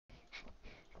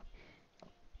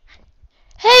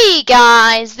Hey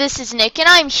guys, this is Nick and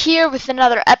I'm here with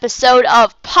another episode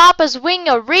of Papa's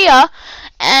Wingeria,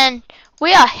 and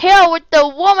we are here with the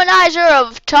Womanizer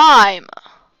of Time.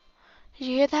 Did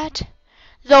you hear that?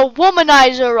 The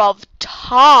Womanizer of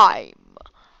Time.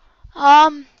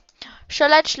 So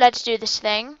let's do this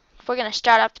thing. We're gonna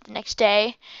start up the next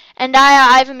day, and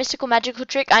I have a mystical magical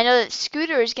trick. I know that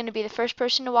Scooter is gonna be the first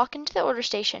person to walk into the order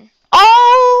station.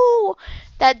 Oh,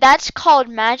 that's called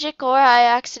magic, or I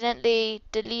accidentally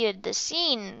deleted the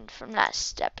scene from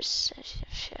last episode.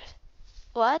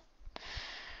 What?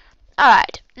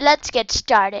 Alright, let's get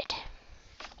started.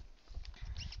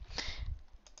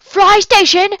 Fry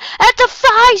station! At the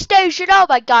fry station! Oh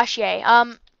my gosh, yay.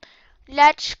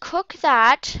 Let's cook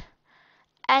that,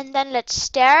 and then let's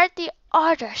stare at the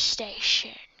order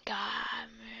station.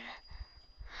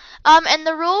 And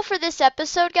the rule for this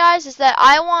episode, guys, is that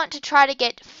I want to try to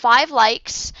get 5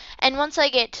 likes, and once I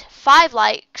get 5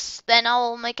 likes, then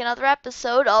I'll make another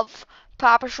episode of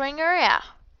Papa's Wingeria.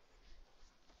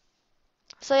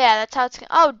 So yeah, that's how it's gonna.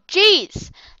 Oh, jeez!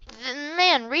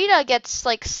 Man, Rita gets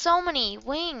like so many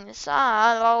wings.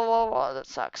 That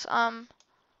sucks. Alright,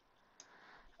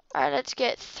 let's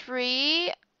get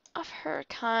 3 of her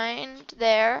kind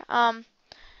there. And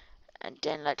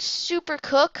then let's super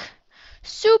cook.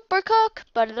 Super cook.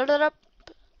 Ba-da-da-da-da.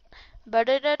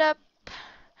 Ba-da-da-da.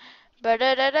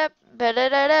 Ba-da-da-da.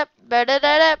 Ba-da-da-da.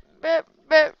 Ba-da-da-da.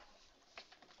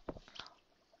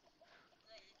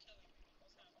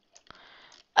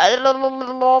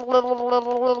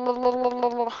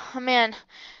 Man.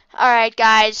 Alright,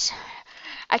 guys.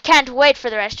 I can't wait for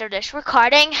the rest of this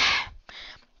recording.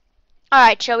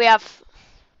 Alright, so we have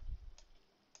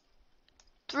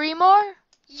 3 more?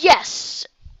 Yes!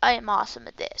 I am awesome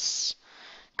at this.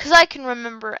 Because I can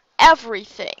remember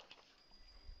everything.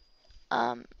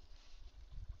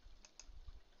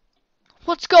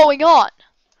 What's going on?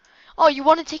 Oh, you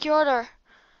want to take your order?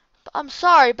 I'm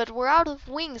sorry, but we're out of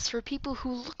wings for people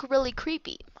who look really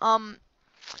creepy. You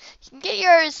can get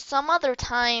yours some other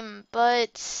time,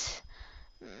 but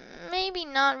maybe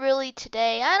not really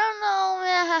today. I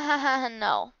don't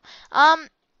know.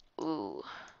 No. Ooh.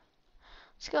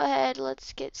 Let's go ahead.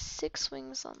 Let's get 6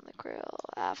 wings on the grill.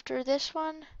 After this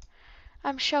one,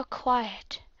 I'm so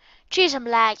quiet. Jeez, I'm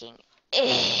lagging.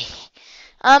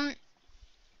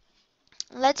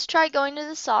 Let's try going to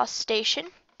the sauce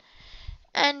station.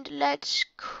 And let's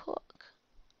cook.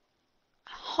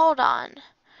 Hold on.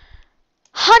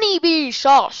 Honeybee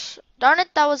sauce. Darn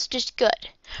it, that was just good.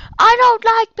 I don't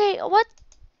like being. What?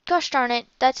 Gosh darn it,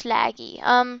 that's laggy.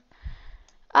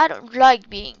 I don't like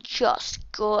being just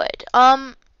good.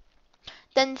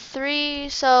 Then 3.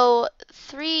 So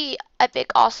 3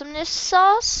 epic awesomeness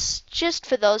sauce, just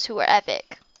for those who are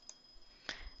epic.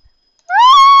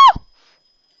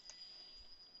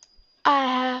 I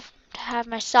have to have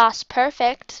my sauce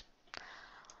perfect.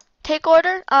 Take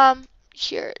order.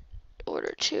 Here,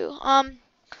 order 2.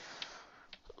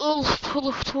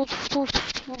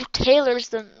 Taylor's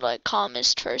the like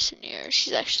calmest person here.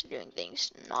 She's actually doing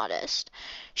things modest.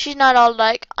 She's not all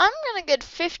like, I'm gonna get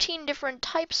 15 different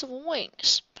types of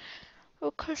wings.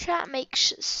 Because that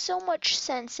makes so much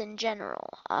sense in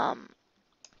general.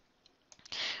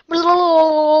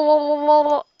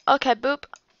 Okay, boop.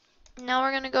 Now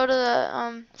we're gonna go to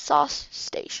the sauce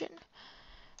station.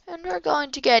 And we're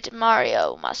going to get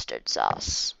Mario mustard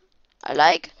sauce. I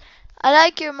like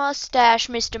your mustache,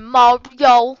 Mr.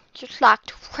 Mario. Just like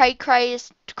cray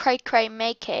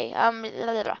make.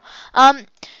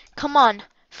 Come on,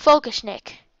 focus,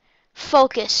 Nick.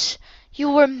 Focus. You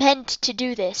were meant to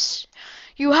do this.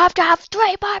 You have to have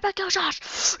 3 barbecue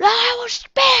sauce. I will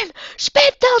spin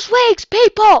those wings,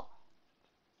 people.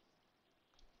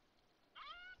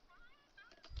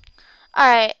 All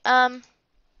right.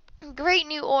 Great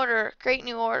new order.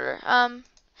 Take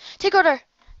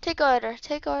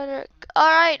order.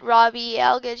 Alright, Robbie,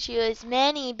 I'll get you as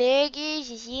many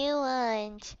burgers as you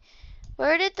want.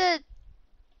 Where did the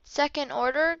second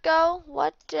order go?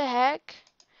 What the heck?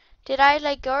 Did I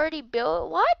like already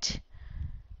build? What?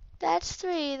 That's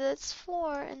 3, that's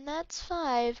 4, and that's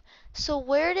 5. So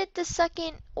where did the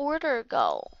second order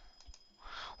go?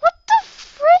 What the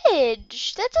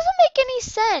fridge? That doesn't make any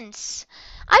sense.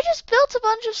 I just built a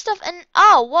bunch of stuff and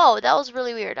oh, whoa, that was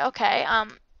really weird. Okay,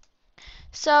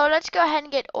 so let's go ahead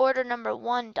and get order number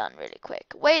 1 done really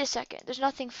quick. Wait a second, there's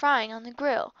nothing frying on the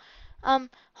grill. Hold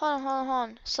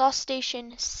on. Sauce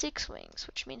station 6 wings,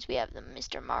 which means we have the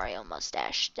Mr. Mario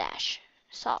mustache dash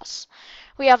sauce.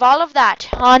 We have all of that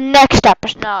on next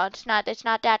episode. No, it's not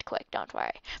that quick, don't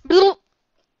worry. Bloop.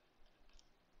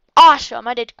 Awesome,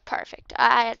 I did perfect.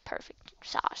 I had perfect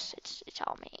sauce. It's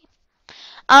all me.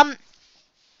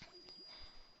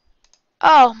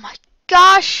 Oh my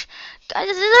gosh. Guys,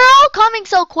 they're all coming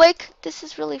so quick. This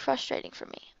is really frustrating for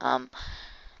me. Okay,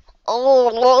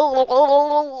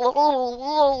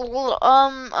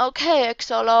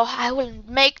 Xolo, I will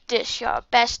make this your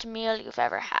best meal you've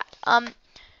ever had.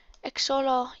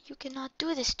 Xolo, you cannot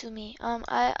do this to me.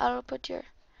 I'll put your.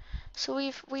 So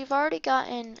we've already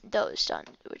gotten those done,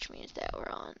 which means that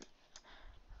we're on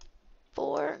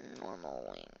 4 normal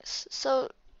wings. So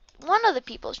one of the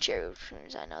people's cherry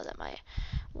prunes, I know that my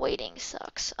waiting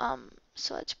sucks.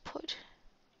 So let's put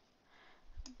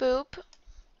boop,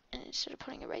 and instead of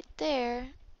putting it right there,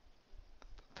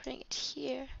 putting it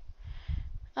here.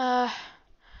 Uh,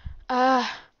 uh,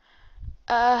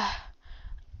 uh.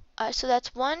 So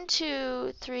that's 1,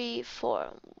 2, 3,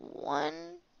 4. 1,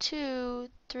 2,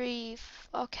 3.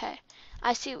 Okay,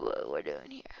 I see what we're doing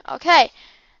here. Okay,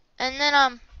 and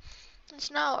then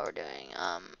that's not what we're doing.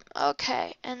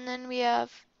 Okay, and then we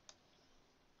have.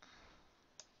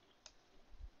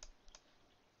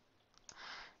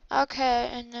 Okay,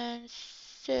 and then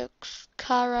 6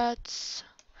 carrots.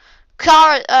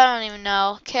 Carrot. I don't even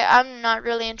know. I'm not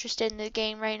really interested in the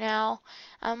game right now.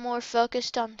 I'm more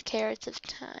focused on the carrots of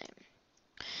time.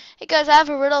 Hey guys, I have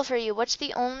a riddle for you. What's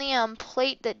the only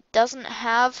plate that doesn't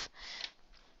have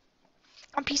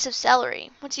a piece of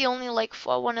celery? What's the only like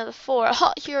one of the 4?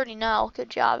 Oh, you already know. Good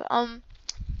job.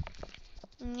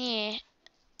 Yeah.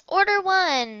 Order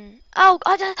 1. Oh,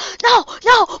 no,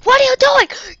 no. What are you doing?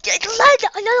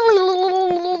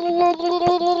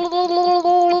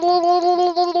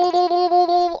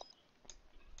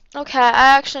 Okay,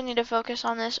 I actually need to focus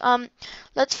on this.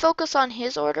 Let's focus on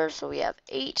his order. So we have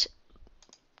 8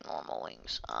 normal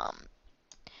wings.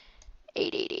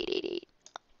 8, 8, 8, 8, 8.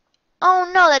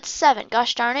 Oh no, that's 7.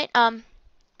 Gosh darn it.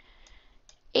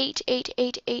 8, 8,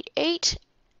 8, 8, 8,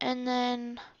 and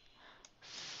then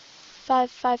 5,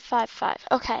 5, 5, 5.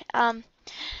 Okay.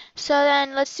 So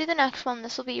then let's do the next one.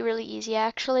 This will be really easy,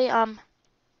 actually. Oh,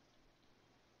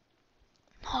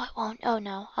 it won't. Oh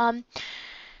no.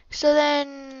 So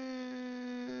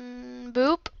then,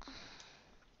 boop.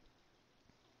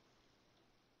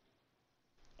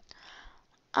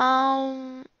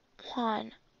 Um,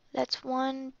 1. That's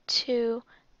 1, 2,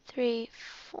 3,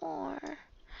 4.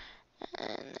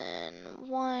 And then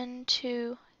 1,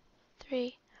 2,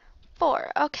 3,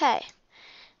 4. Okay.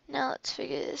 Now let's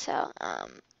figure this out.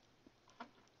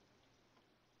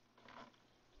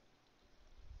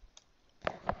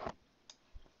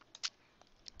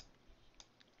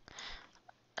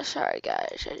 Sorry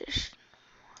guys,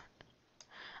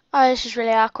 oh, this is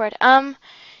really awkward.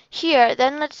 Here,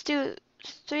 then let's do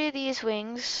 3 of these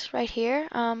wings right here.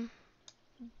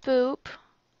 Boop,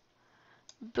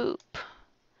 boop,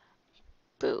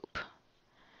 boop.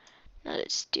 Now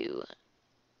let's do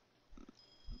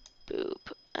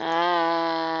boop.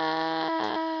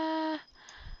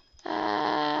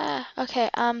 Okay,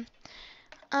 um,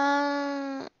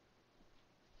 I'm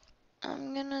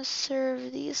gonna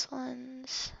serve these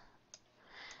ones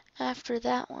after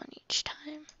that one each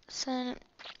time. So,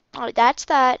 oh, that's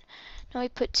that. Now we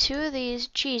put 2 of these.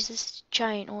 Jeez, this is a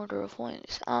giant order of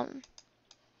wings.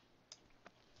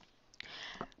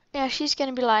 Yeah, she's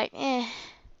gonna be like, eh.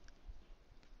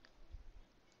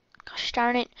 Gosh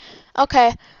darn it.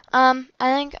 Okay, I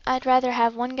think I'd rather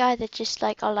have one guy that just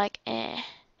like, I'll like, eh.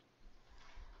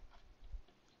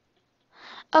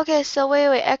 Okay, so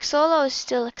wait, Xolo is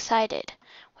still excited,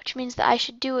 which means that I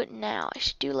should do it now. I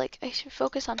should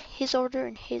focus on his order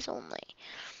and his only.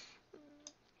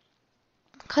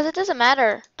 Because it doesn't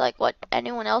matter, like, what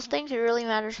anyone else thinks, it really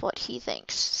matters what he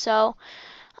thinks. So,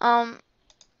 alright,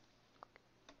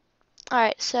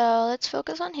 so let's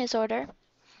focus on his order.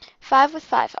 5 with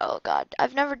 5. Oh god,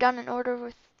 I've never done an order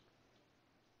with.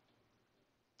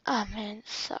 Oh man, it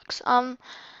sucks.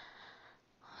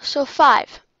 So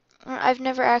 5. I've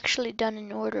never actually done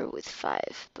an order with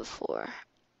 5 before.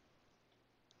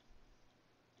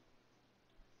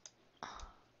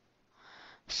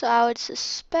 So I would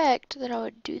suspect that I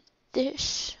would do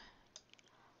this.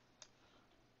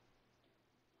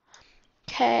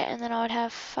 Okay, and then I would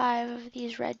have 5 of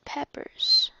these red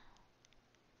peppers.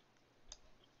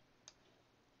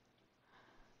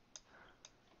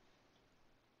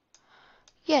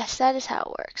 Yes, that is how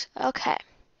it works. Okay.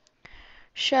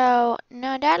 So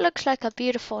now that looks like a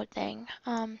beautiful thing.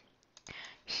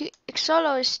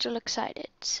 Xolo is still excited,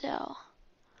 so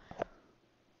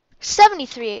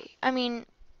 73. I mean,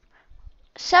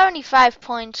 75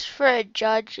 points for a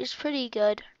judge is pretty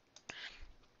good.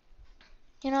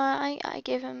 You know, I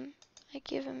give him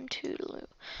Toodaloo.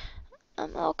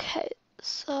 Okay,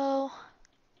 so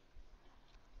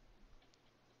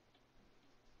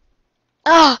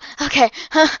Oh, okay.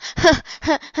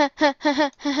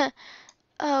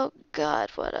 Oh God,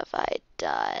 what have I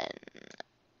done?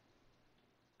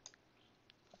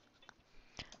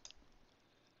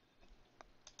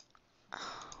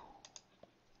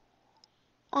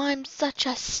 I'm such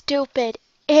a stupid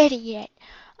idiot.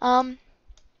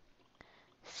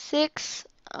 6,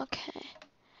 okay.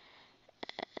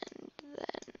 And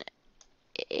then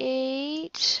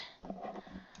 8.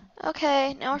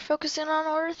 Okay, now we're focusing on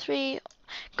order 3.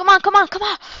 Come on, come on, come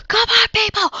on! Come on,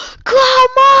 people!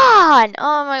 Come on!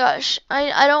 Oh my gosh.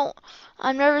 I don't...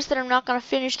 I'm nervous that I'm not gonna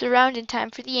finish the round in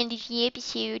time for the end of the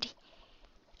episode.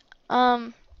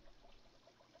 Um...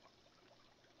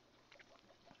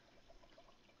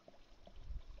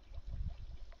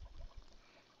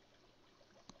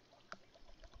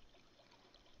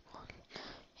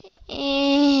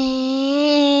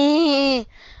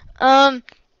 Um...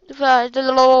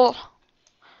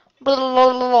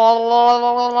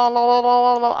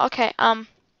 Okay,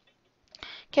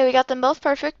 okay, we got them both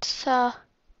perfect, so...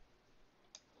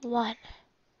 1,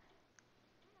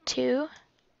 2,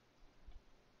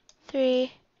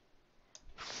 3,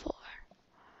 4.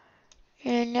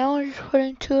 And now we're just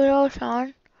putting 2 of those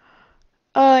on.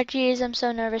 Oh, geez, I'm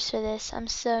so nervous for this. I'm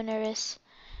so nervous.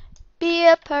 Be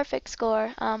a perfect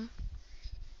score.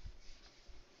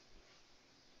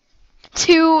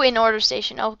 2 in order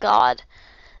station. Oh, God.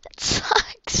 That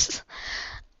sucks.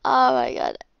 Oh, my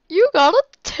God. You got a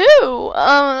 2.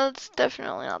 That's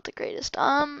definitely not the greatest.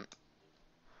 Frying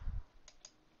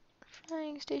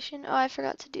station. Oh, I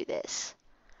forgot to do this.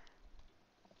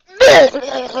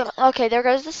 Okay, there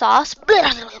goes the sauce.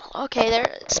 Okay, there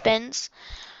it spins.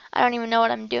 I don't even know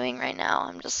what I'm doing right now.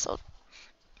 I'm just so...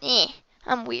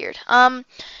 I'm weird.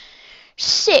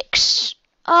 6.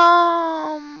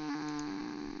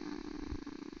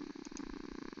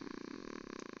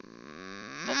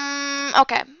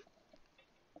 Okay.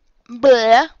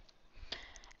 Blah.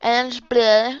 And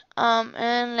blah.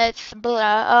 And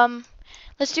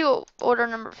let's do order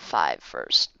number 5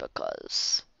 first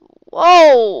because...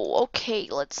 Whoa! Okay,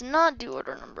 let's not do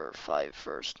order number 5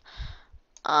 first.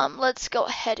 Let's go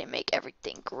ahead and make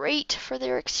everything great for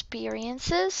their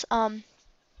experiences.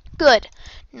 Good.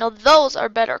 Now those are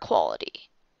better quality.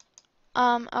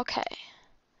 Okay.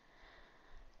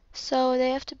 So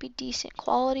they have to be decent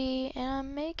quality, and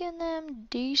I'm making them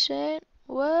decent.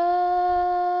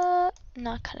 What?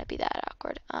 Not gonna be that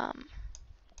awkward.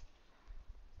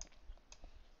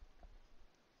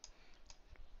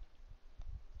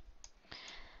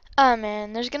 Oh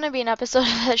man, there's gonna be an episode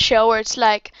of that show where it's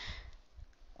like,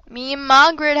 me and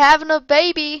Margaret having a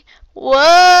baby.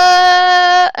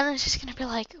 What? And it's just gonna be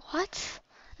like, what?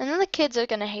 And then the kids are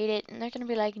gonna hate it, and they're gonna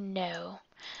be like, no.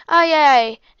 Oh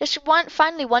yay! There's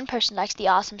finally one person likes the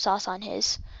awesome sauce on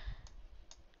his.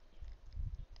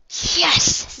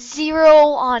 Yes! 0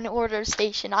 on order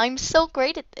station. I'm so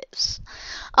great at this.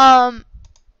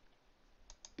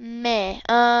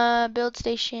 Build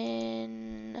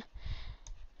station.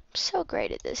 I'm so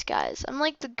great at this, guys. I'm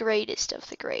like the greatest of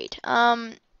the great.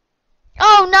 Oh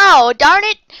no! Darn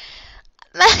it!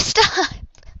 Messed up!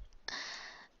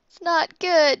 It's not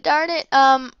good, darn it.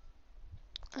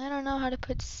 I don't know how to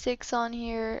put 6 on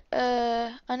here.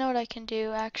 I know what I can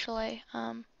do, actually.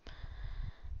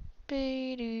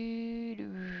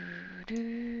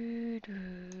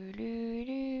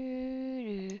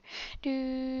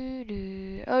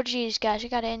 Oh geez, guys, I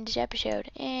gotta end this episode.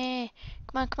 Come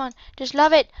on, come on. Just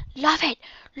love it. Love it.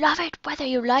 Love it, whether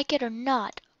you like it or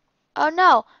not. Oh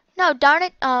no. No, darn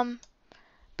it. Boop.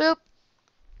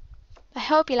 I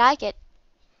hope you like it.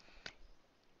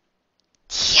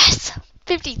 Yes!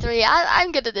 53.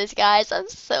 I'm good at this, guys. I'm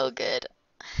so good.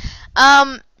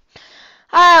 Alright,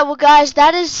 well guys,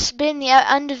 that has been the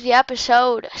end of the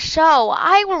episode. So,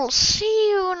 I will see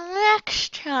you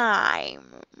next time.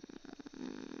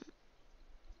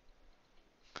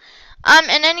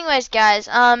 And anyways, guys,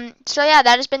 so yeah,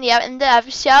 that has been the end of the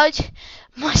episode.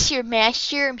 Mustard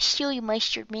Master, I'm still your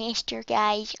Mustard Master,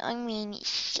 guys. I mean,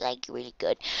 it's like really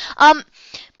good.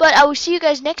 But I will see you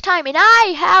guys next time, and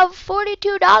I have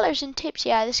 $42 in tips.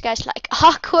 Yeah, this guy's like,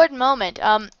 awkward moment.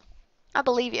 I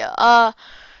believe you.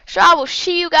 So I will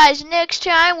see you guys next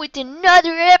time with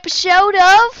another episode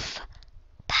of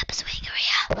Papa's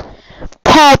Wingeria.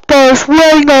 Papa's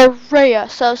Wingeria.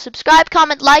 So subscribe,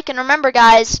 comment, like, and remember,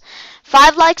 guys,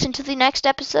 5 likes until the next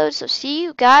episode. So see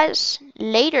you guys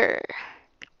later.